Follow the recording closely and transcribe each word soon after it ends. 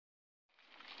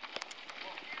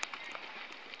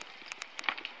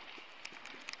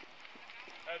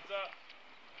Heads up.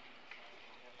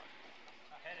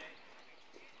 A headache.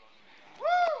 Woo!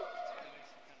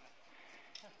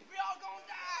 We all gonna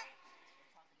die!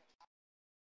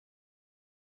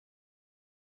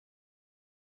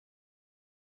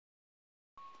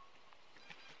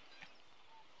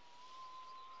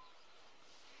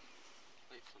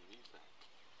 Play some music.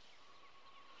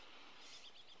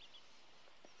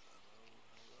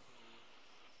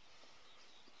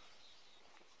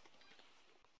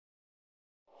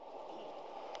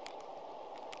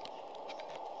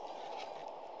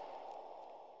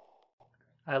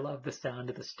 I love the sound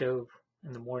of the stove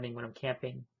in the morning when I'm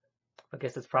camping. I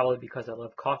guess it's probably because I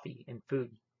love coffee and food.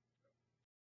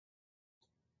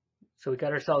 So we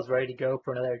got ourselves ready to go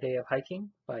for another day of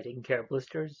hiking by taking care of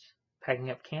blisters, packing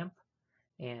up camp,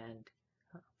 and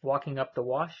walking up the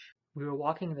wash. We were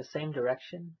walking in the same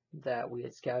direction that we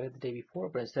had scouted the day before,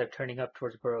 but instead of turning up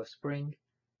towards Burrow Spring,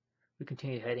 we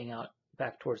continued heading out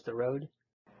back towards the road.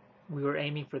 We were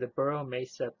aiming for the Burrow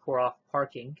Mesa pour-off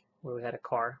parking, where we had a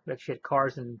car. We actually had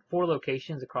cars in 4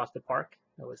 locations across the park.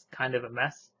 It was kind of a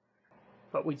mess,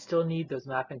 but we'd still need those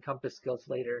map and compass skills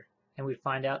later, and we'd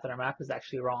find out that our map is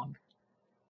actually wrong.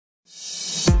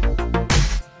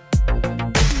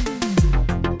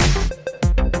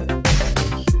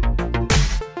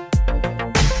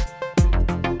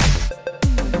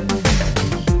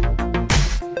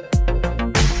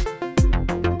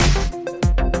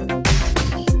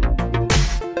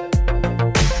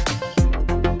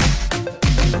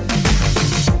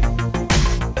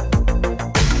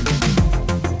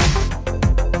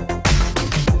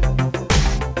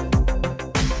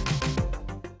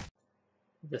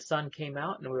 The sun came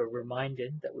out and we were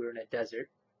reminded that we were in a desert.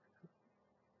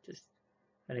 Just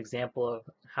an example of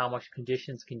how much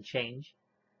conditions can change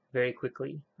very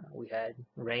quickly. We had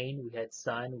rain, we had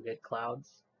sun, we had clouds.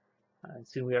 And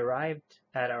soon we arrived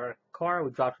at our car.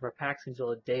 We dropped off our packs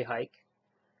until a day hike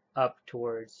up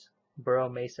towards Burrow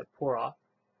Mesa Pour-Off.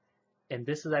 And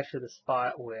this is actually the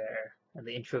spot where, in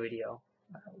the intro video,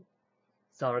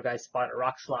 some of our guys spotted a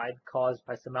rock slide caused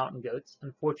by some mountain goats.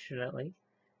 Unfortunately,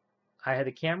 I had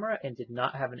the camera and did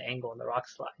not have an angle on the rock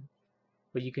slide,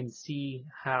 but you can see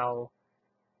how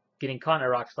getting caught in a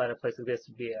rock slide at a place like this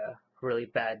would be a really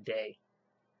bad day.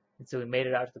 And so we made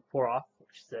it out to the pour-off,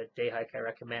 which is a day hike I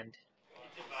recommend.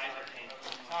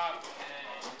 I'll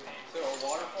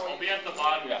be at the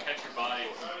bottom to catch your body.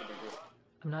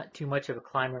 I'm not too much of a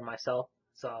climber myself,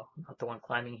 so I'm not the one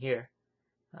climbing here,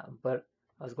 but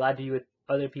I was glad to be with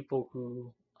other people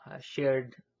who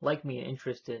shared, like me, an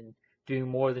interest in doing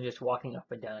more than just walking up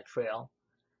and down a trail,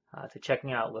 to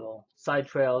checking out little side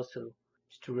trails, to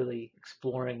really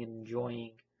exploring and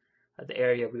enjoying the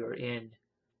area we were in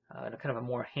a kind of a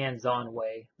more hands-on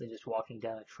way than just walking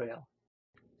down a trail.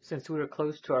 Since we were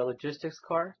close to our logistics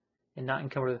car and not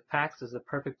encumbered with packs, this is the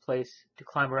perfect place to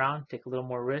climb around, take a little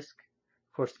more risk.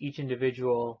 Of course, each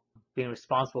individual being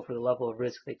responsible for the level of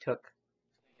risk they took.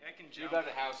 I can jump out of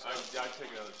the house. I'd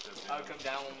take another step down. I'll come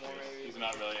down one more maybe. There's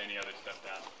not really any other step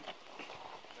down.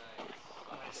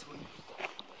 Nice.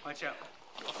 Watch out.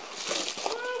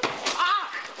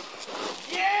 Ah!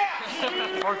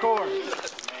 Yeah! Parkour!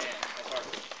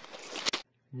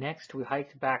 Next, we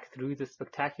hiked back through the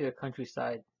spectacular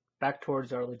countryside back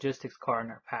towards our logistics car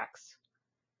and our packs.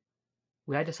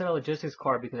 We had to set our logistics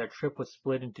car because our trip was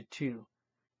split into 2.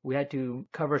 We had to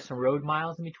cover some road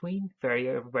miles in between, ferry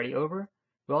everybody over.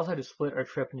 We also had to split our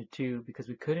trip into 2 because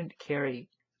we couldn't carry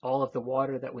all of the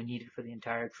water that we needed for the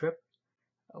entire trip.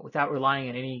 Without relying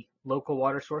on any local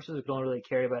water sources, we could only really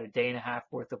carry about a day and a half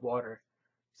worth of water.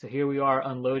 So here we are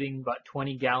unloading about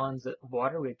 20 gallons of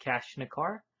water we had cached in a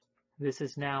car. This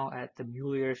is now at the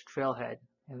Mueller's Trailhead,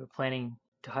 and we're planning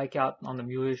to hike out on the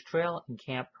Mueller's Trail and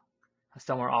camp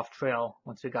somewhere off trail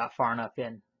once we got far enough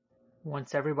in.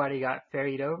 Once everybody got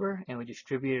ferried over and we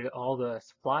distributed all the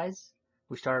supplies,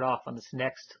 we started off on this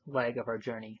next leg of our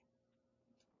journey.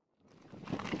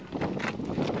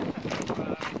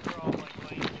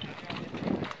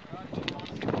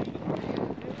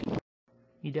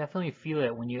 You definitely feel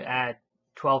it when you add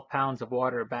 12 pounds of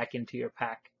water back into your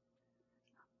pack.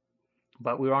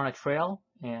 But we were on a trail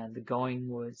and the going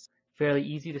was fairly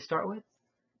easy to start with.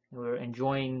 We were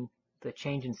enjoying the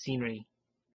change in scenery.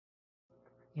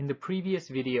 In the previous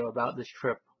video about this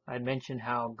trip, I had mentioned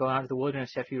how going out to the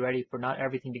wilderness you have to be ready for not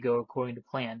everything to go according to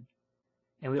plan.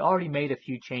 And we already made a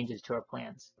few changes to our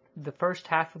plans. The first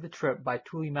half of the trip by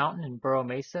Tule Mountain and Burrow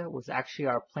Mesa was actually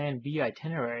our Plan B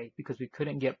itinerary because we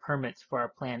couldn't get permits for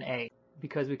our Plan A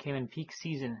because we came in peak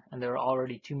season and there were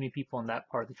already too many people on that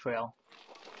part of the trail.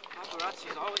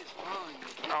 Paparazzi's always following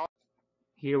me.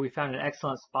 Here we found an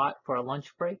excellent spot for our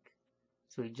lunch break.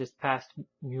 So we just passed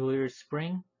Mueller's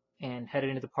Spring and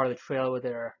headed into the part of the trail where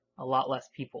there are a lot less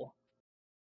people.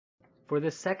 For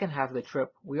this second half of the trip,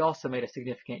 we also made a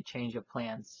significant change of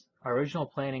plans. Our original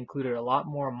plan included a lot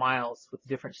more miles with a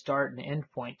different start and end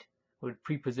point. We would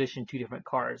pre-position 2 different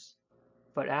cars.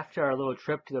 But after our little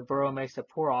trip to the Burro Mesa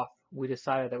pour-off, we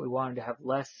decided that we wanted to have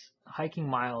less hiking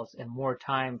miles and more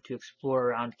time to explore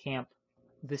around camp.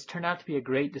 This turned out to be a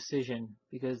great decision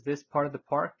because this part of the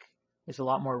park is a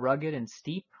lot more rugged and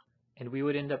steep, and we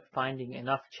would end up finding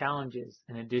enough challenges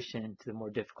in addition to the more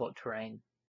difficult terrain.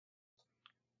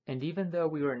 And even though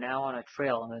we were now on a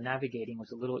trail and the navigating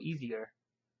was a little easier,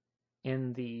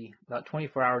 in the about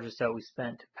 24 hours or so we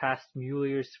spent past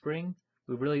Mueller's Spring,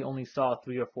 we really only saw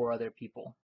 3 or 4 other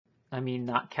people. I mean,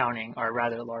 not counting our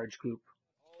rather large group.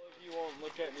 All of you won't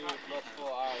look at me with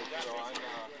lustful eyes, so I'm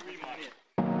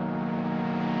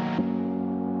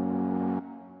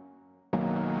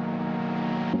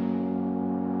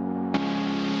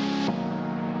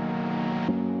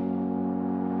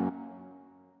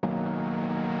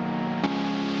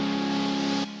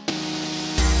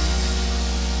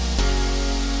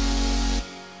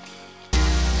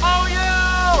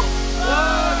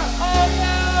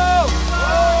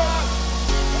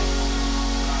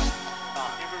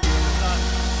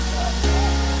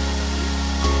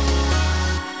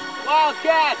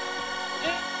Wildcat!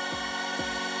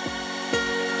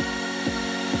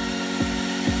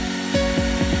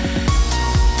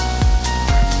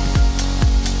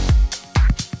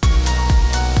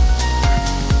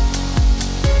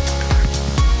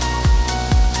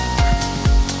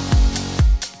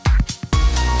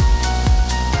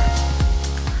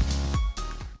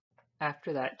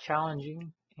 After that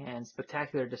challenging and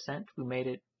spectacular descent, we made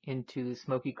it into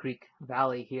Smoky Creek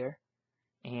Valley here,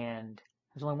 and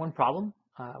there's only one problem.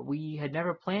 We had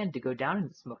never planned to go down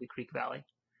into Smoky Creek Valley.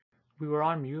 We were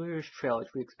on Mueller's Trail, which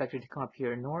we expected to come up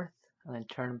here north and then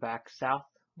turn back south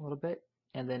a little bit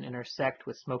and then intersect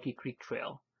with Smoky Creek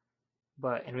Trail.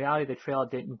 But in reality, the trail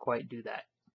didn't quite do that.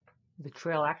 The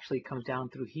trail actually comes down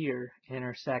through here and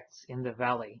intersects in the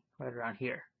valley right around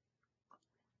here.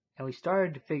 And we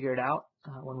started to figure it out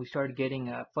when we started getting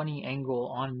a funny angle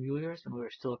on Mueller's and we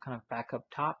were still kind of back up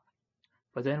top.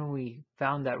 But then when we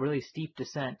found that really steep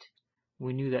descent,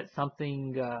 we knew that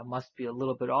something must be a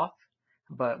little bit off.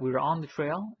 But we were on the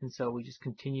trail, and so we just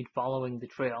continued following the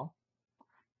trail.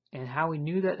 And how we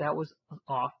knew that that was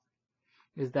off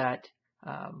is that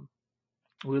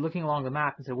we were looking along the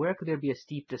map and said, where could there be a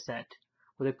steep descent?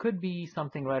 Well, there could be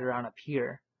something right around up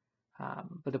here.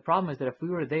 But the problem is that if we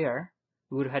were there,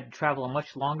 we would have had to travel a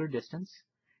much longer distance.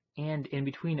 And in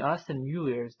between us and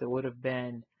Mueller's, there would have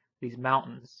been these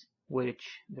mountains,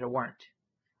 which there weren't.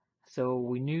 So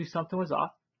we knew something was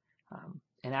off.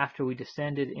 And after we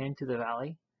descended into the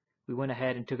valley, we went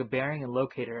ahead and took a bearing and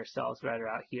located ourselves right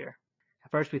around here.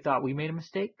 At first we thought we made a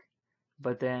mistake,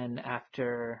 but then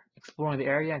after exploring the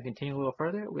area and continuing a little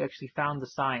further, we actually found the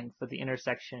sign for the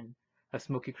intersection of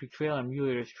Smoky Creek Trail and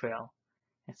Mueller's Trail.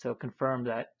 And so confirmed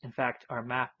that, in fact, our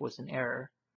map was in error.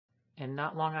 And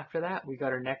not long after that, we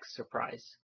got our next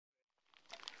surprise.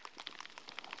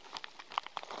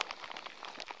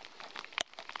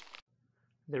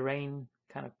 The rain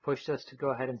kind of pushed us to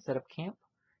go ahead and set up camp,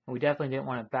 and we definitely didn't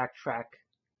want to backtrack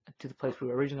to the place we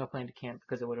were originally planning to camp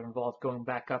because it would have involved going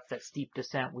back up that steep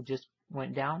descent we just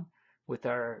went down with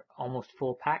our almost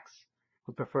full packs.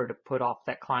 We preferred to put off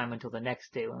that climb until the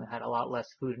next day when we had a lot less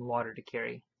food and water to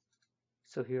carry.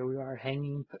 So here we are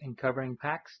hanging and covering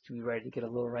packs to be ready to get a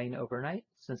little rain overnight,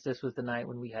 since this was the night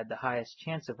when we had the highest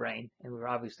chance of rain, and we were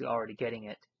obviously already getting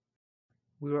it.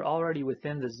 We were already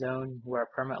within the zone where our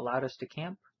permit allowed us to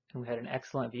camp, and we had an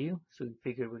excellent view, so we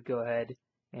figured we'd go ahead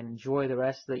and enjoy the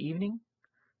rest of the evening,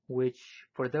 which,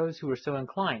 for those who were so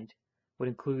inclined, would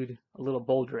include a little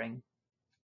bouldering.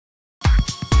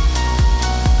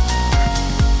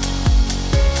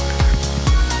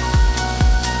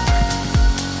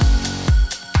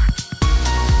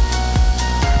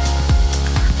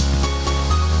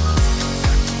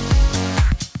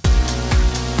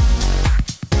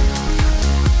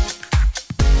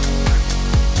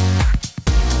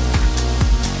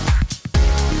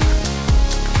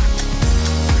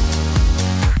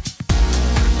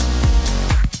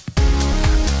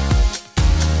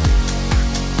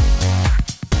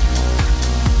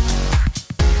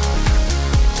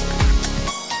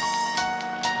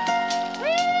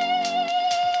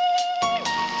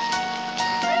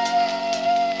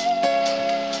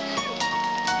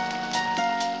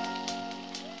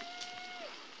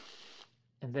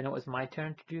 And then it was my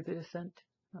turn to do the descent.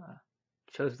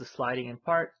 Chose the sliding in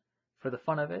part for the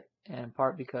fun of it, and in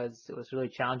part because it was really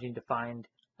challenging to find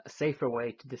a safer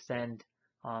way to descend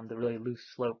on the really loose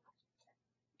slope.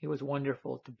 It was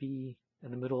wonderful to be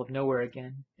in the middle of nowhere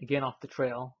again off the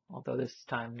trail, although this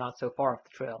time not so far off the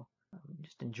trail,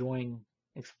 just enjoying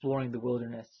exploring the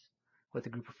wilderness with a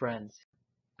group of friends.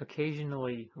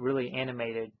 Occasionally really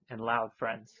animated and loud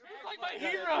friends. You're like my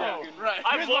hero! Right.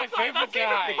 I'm my favorite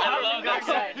guy! I love that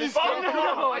guy. The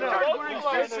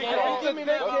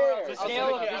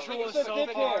scale of visual so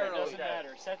far doesn't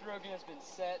matter. Seth Rogen has been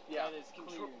set. That is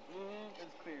cleared.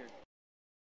 It's cleared.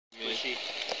 Squishy.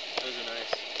 Those are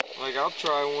nice. Like, I'll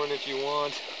try one if you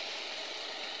want.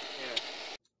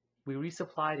 Yeah. We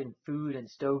resupplied in food and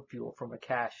stove fuel from a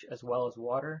cache as well as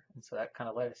water, and so that kind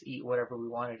of let us eat whatever we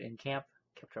wanted in camp,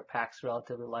 kept our packs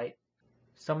relatively light.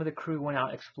 Some of the crew went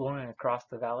out exploring across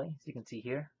the valley, as you can see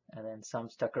here, and then some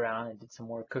stuck around and did some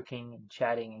more cooking and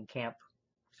chatting in camp.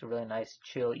 It's a really nice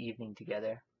chill evening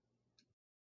together.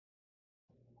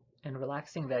 And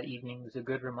relaxing that evening was a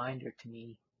good reminder to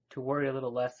me to worry a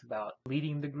little less about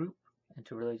leading the group and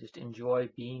to really just enjoy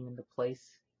being in the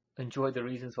place, enjoy the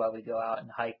reasons why we go out and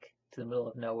hike to the middle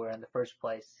of nowhere in the first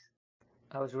place.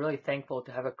 I was really thankful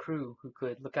to have a crew who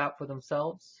could look out for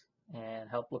themselves and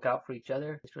help look out for each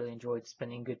other. Just really enjoyed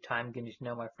spending good time getting to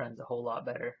know my friends a whole lot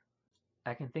better.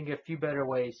 I can think of a few better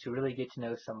ways to really get to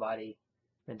know somebody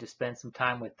than to spend some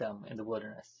time with them in the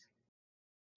wilderness.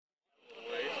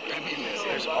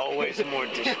 There's always more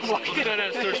dishes. Get on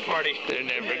a search party.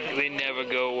 They never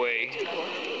go away.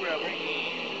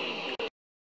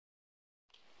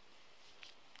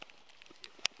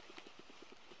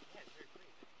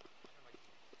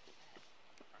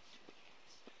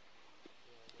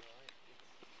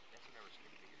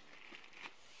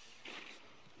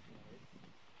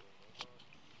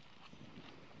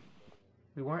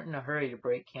 We weren't in a hurry to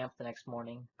break camp the next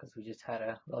morning because we just had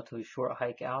a relatively short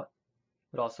hike out.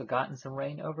 We'd also gotten some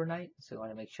rain overnight, so we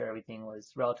wanted to make sure everything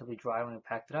was relatively dry when we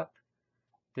packed it up.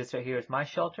 This right here is my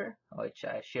shelter, which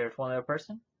I shared with one other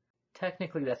person.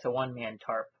 Technically that's a one-man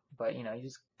tarp, but you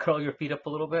just curl your feet up a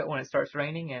little bit when it starts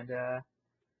raining, and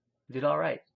we did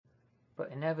alright.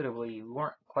 But inevitably, we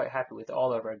weren't quite happy with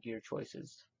all of our gear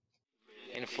choices.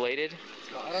 Inflated?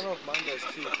 I don't know if mine does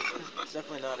too, because it's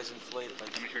definitely not as inflated.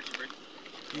 Like,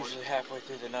 usually halfway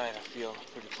through the night, I feel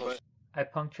pretty close. I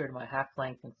punctured my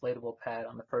half-length inflatable pad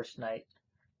on the first night,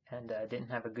 and didn't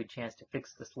have a good chance to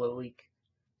fix the slow leak,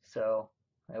 so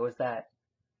it was that.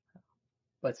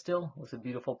 But still, it was a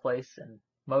beautiful place, and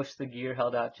most of the gear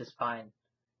held out just fine.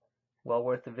 Well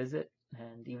worth the visit,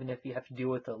 and even if you have to deal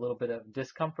with a little bit of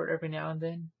discomfort every now and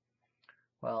then,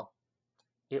 well,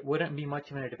 it wouldn't be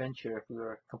much of an adventure if we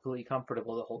were completely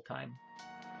comfortable the whole time.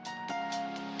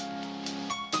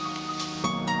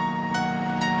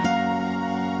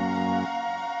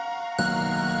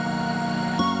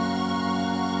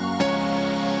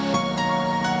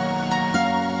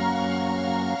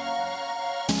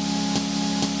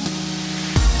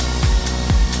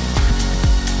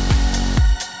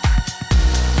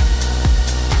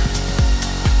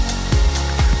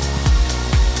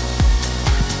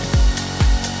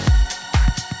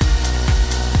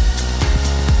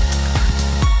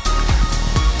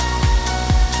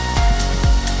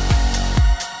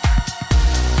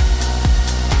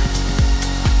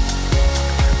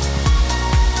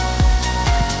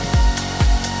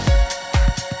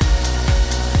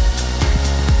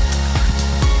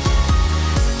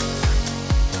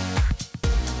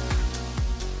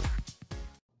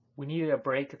 We needed a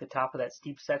break at the top of that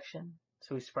steep section,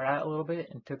 so we spread out a little bit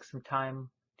and took some time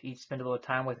to each spend a little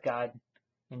time with God,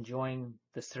 enjoying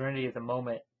the serenity of the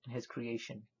moment in His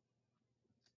creation.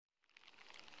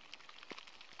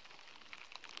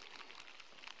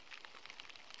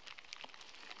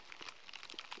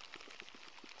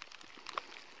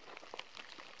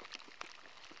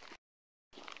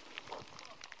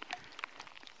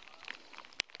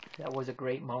 That was a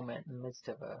great moment in the midst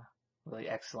of a really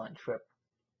excellent trip.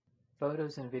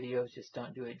 Photos and videos just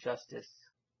don't do it justice,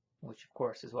 which of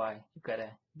course is why you've got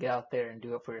to get out there and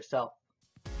do it for yourself.